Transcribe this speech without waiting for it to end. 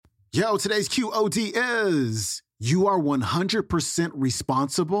Yo, today's QOD is you are 100%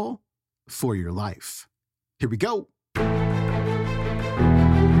 responsible for your life. Here we go.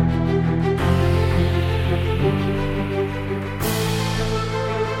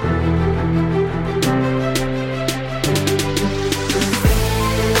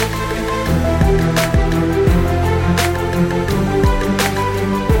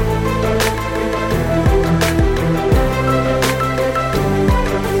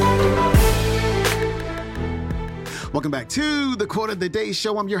 Welcome back to the Quote of the Day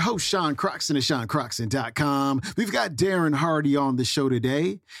Show. I'm your host, Sean Croxton of SeanCroxton.com. We've got Darren Hardy on the show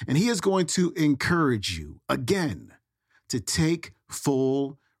today, and he is going to encourage you, again, to take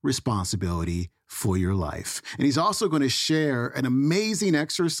full responsibility for your life. And he's also going to share an amazing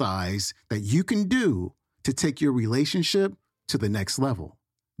exercise that you can do to take your relationship to the next level.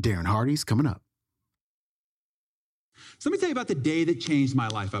 Darren Hardy's coming up. So let me tell you about the day that changed my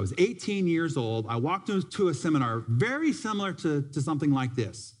life. I was 18 years old. I walked into a seminar very similar to something like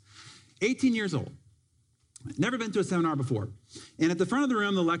this. 18 years old. Never been to a seminar before. And at the front of the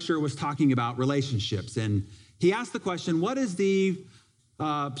room, the lecturer was talking about relationships. And he asked the question, what is the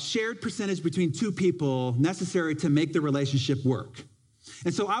shared percentage between two people necessary to make the relationship work?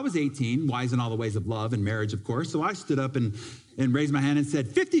 And so I was 18, wise in all the ways of love and marriage, of course. So I stood up and raised my hand and said,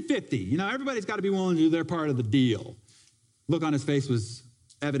 50-50. You know, everybody's got to be willing to do their part of the deal. Look on his face was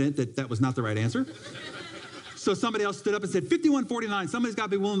evident that that was not the right answer. So somebody else stood up and said, 51-49. Somebody's got to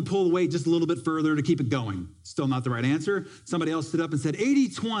be willing to pull the weight just a little bit further to keep it going. Still not the right answer. Somebody else stood up and said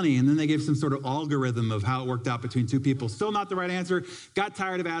 80-20, and then they gave some sort of algorithm of how it worked out between two people. Still not the right answer. Got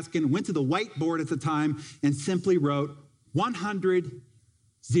tired of asking, went to the whiteboard at the time and simply wrote 100-0.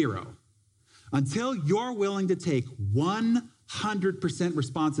 Until you're willing to take 100%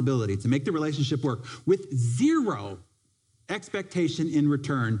 responsibility to make the relationship work with zero expectation in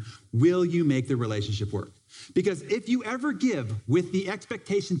return, will you make the relationship work? Because if you ever give with the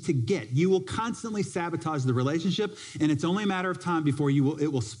expectation to get, you will constantly sabotage the relationship, and it's only a matter of time before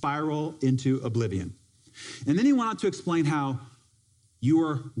it will spiral into oblivion. And then he went on to explain how you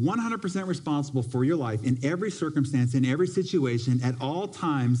are 100% responsible for your life in every circumstance, in every situation, at all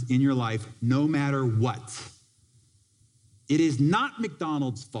times in your life, no matter what. It is not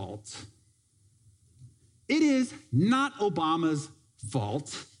McDonald's fault. It is not Obama's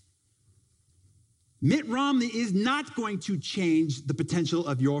fault. Mitt Romney is not going to change the potential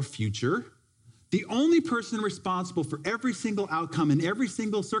of your future. The only person responsible for every single outcome in every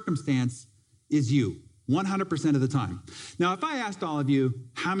single circumstance is you, 100% of the time. Now, if I asked all of you,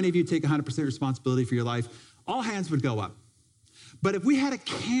 how many of you take 100% responsibility for your life, all hands would go up. But if we had a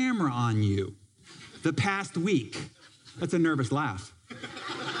camera on you the past week, that's a nervous laugh.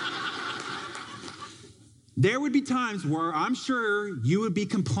 There would be times where I'm sure you would be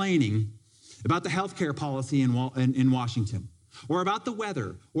complaining about the healthcare policy in Washington, or about the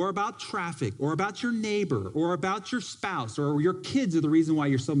weather, or about traffic, or about your neighbor, or about your spouse, or your kids are the reason why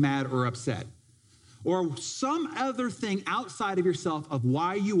you're so mad or upset, or some other thing outside of yourself of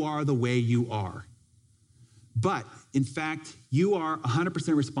why you are the way you are. But, in fact, you are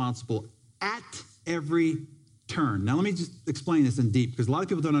 100% responsible at every turn. Now, let me just explain this in deep, because a lot of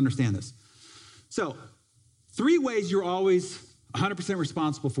people don't understand this. So, 3 ways you're always 100%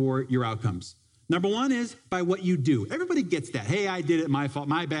 responsible for your outcomes. Number 1 is by what you do. Everybody gets that. Hey, I did it, my fault,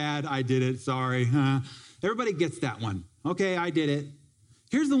 my bad, I did it, sorry. Everybody gets that one. Okay, I did it.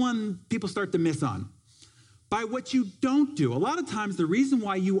 Here's the one people start to miss on. By what you don't do. A lot of times the reason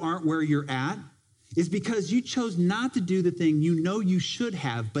why you aren't where you're at is because you chose not to do the thing you know you should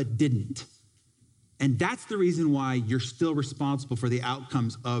have but didn't. And that's the reason why you're still responsible for the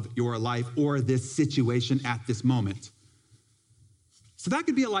outcomes of your life or this situation at this moment. So that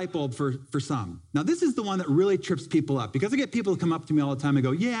could be a light bulb for some. Now, this is the one that really trips people up, because I get people to come up to me all the time and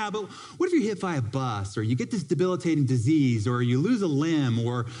go, yeah, but what if you're hit by a bus, or you get this debilitating disease, or you lose a limb,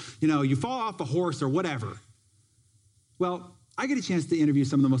 or you fall off a horse, or whatever? Well, I get a chance to interview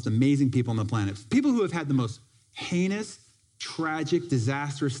some of the most amazing people on the planet, people who have had the most heinous, tragic,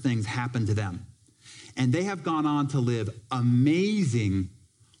 disastrous things happen to them. And they have gone on to live amazing,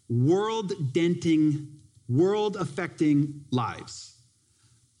 world-denting, world-affecting lives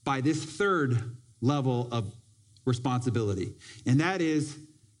by this third level of responsibility. And that is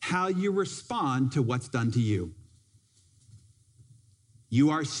how you respond to what's done to you. You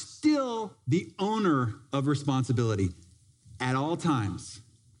are still the owner of responsibility at all times.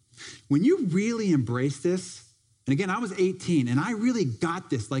 When you really embrace this, and again, I was 18 and I really got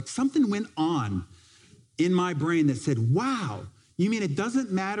this, like something went on in my brain that said, wow, You mean it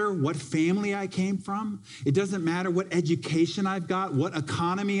doesn't matter what family I came from? It doesn't matter what education I've got, what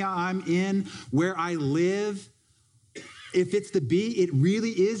economy I'm in, where I live? If it's the B, it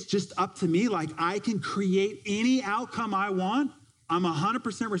really is just up to me. Like I can create any outcome I want. I'm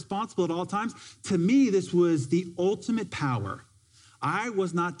 100% responsible at all times. To me, this was the ultimate power. I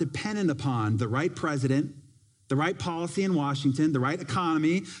was not dependent upon the right president, the right policy in Washington, the right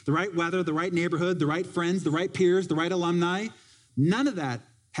economy, the right weather, the right neighborhood, the right friends, the right peers, the right alumni. None of that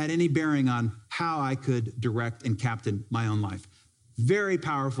had any bearing on how I could direct and captain my own life. Very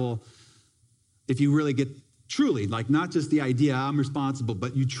powerful if you really get truly, like not just the idea I'm responsible,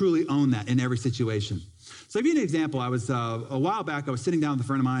 but you truly own that in every situation. So I'll give you an example. I was, a while back, I was sitting down with a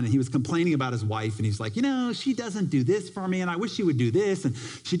friend of mine, and he was complaining about his wife, and he's like, she doesn't do this for me, and I wish she would do this, and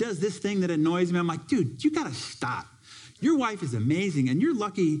she does this thing that annoys me. I'm like, dude, you gotta stop. Your wife is amazing, and you're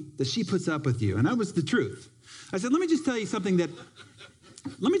lucky that she puts up with you. And that was the truth. I said, let me just tell you something that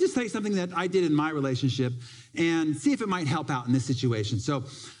I did in my relationship and see if it might help out in this situation. So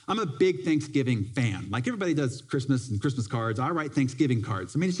I'm a big Thanksgiving fan. Like everybody does Christmas and Christmas cards. I write Thanksgiving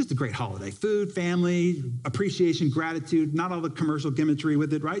cards. I mean, it's just a great holiday. Food, family, appreciation, gratitude, not all the commercial gimmickry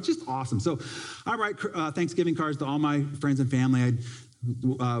with it, right? Just awesome. So I write Thanksgiving cards to all my friends and family.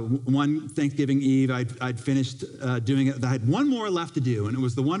 One Thanksgiving Eve, I'd finished doing it. I had one more left to do, and it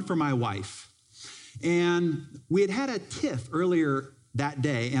was the one for my wife. And we had a tiff earlier that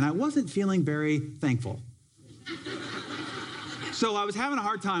day, and I wasn't feeling very thankful. So I was having a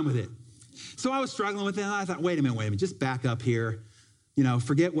hard time with it. So I was struggling with it, and I thought, wait a minute, just back up here.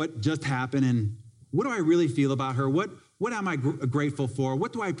 Forget what just happened, and what do I really feel about her? What am I grateful for?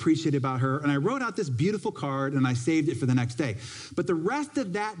 What do I appreciate about her? And I wrote out this beautiful card, and I saved it for the next day. But the rest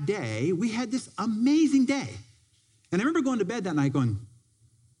of that day, we had this amazing day. And I remember going to bed that night going,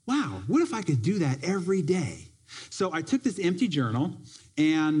 wow, what if I could do that every day? So I took this empty journal,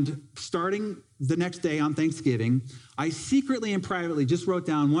 and starting the next day on Thanksgiving, I secretly and privately just wrote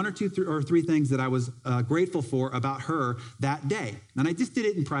down one or two or three things that I was grateful for about her that day. And I just did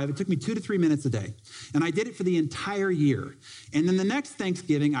it in private. It took me 2 to 3 minutes a day. And I did it for the entire year. And then the next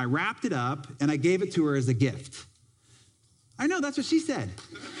Thanksgiving, I wrapped it up, and I gave it to her as a gift. I know, that's what she said.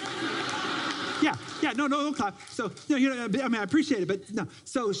 Yeah, no clap. So, I appreciate it, but no.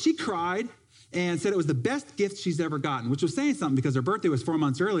 So she cried and said it was the best gift she's ever gotten, which was saying something because her birthday was 4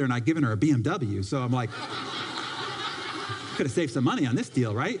 months earlier, and I'd given her a BMW. So I'm like, could have saved some money on this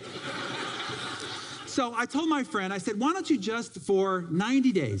deal, right? So I told my friend, I said, why don't you just for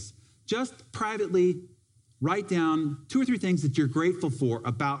 90 days, just privately write down 2 or 3 things that you're grateful for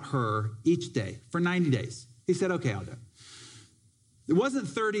about her each day for 90 days. He said, okay, I'll do it. It wasn't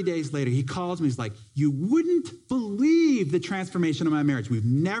 30 days later, he calls me, he's like, you wouldn't believe the transformation of my marriage. We've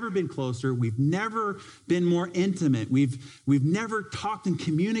never been closer. We've never been more intimate. We've never talked and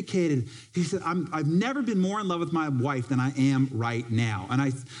communicated. He said, I've never been more in love with my wife than I am right now. And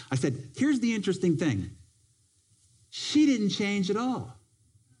I said, here's the interesting thing. She didn't change at all.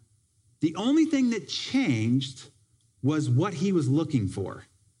 The only thing that changed was what he was looking for.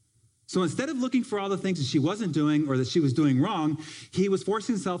 So instead of looking for all the things that she wasn't doing or that she was doing wrong, he was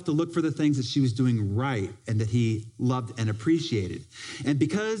forcing himself to look for the things that she was doing right and that he loved and appreciated. And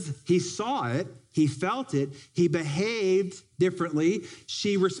because he saw it, he felt it, he behaved differently,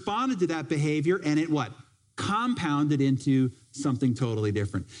 she responded to that behavior, and it what? Compounded into something totally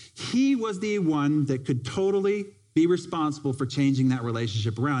different. He was the one that could totally be responsible for changing that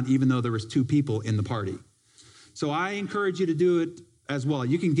relationship around, even though there was 2 people in the party. So I encourage you to do it as well.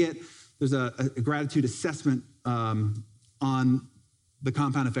 You can there's a gratitude assessment on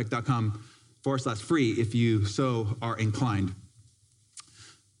thecompoundeffect.com/free if you so are inclined.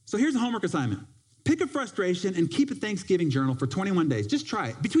 So here's a homework assignment. Pick a frustration and keep a Thanksgiving journal for 21 days. Just try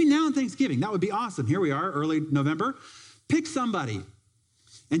it. Between now and Thanksgiving, that would be awesome. Here we are, early November. Pick somebody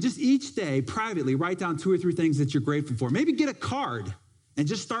and just each day privately write down 2 or 3 things that you're grateful for. Maybe get a card and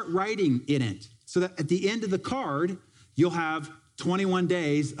just start writing in it so that at the end of the card, you'll have 21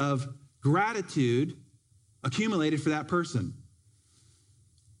 days of gratitude accumulated for that person.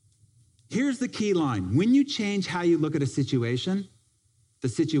 Here's the key line. When you change how you look at a situation, the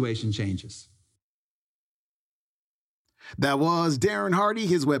situation changes. That was Darren Hardy.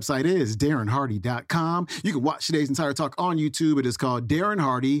 His website is darrenhardy.com. You can watch today's entire talk on YouTube. It is called Darren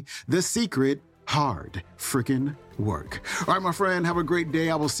Hardy, The Secret Hard Frickin' Work. All right, my friend, have a great day.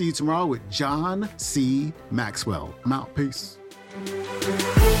 I will see you tomorrow with John C. Maxwell. I'm out. Peace.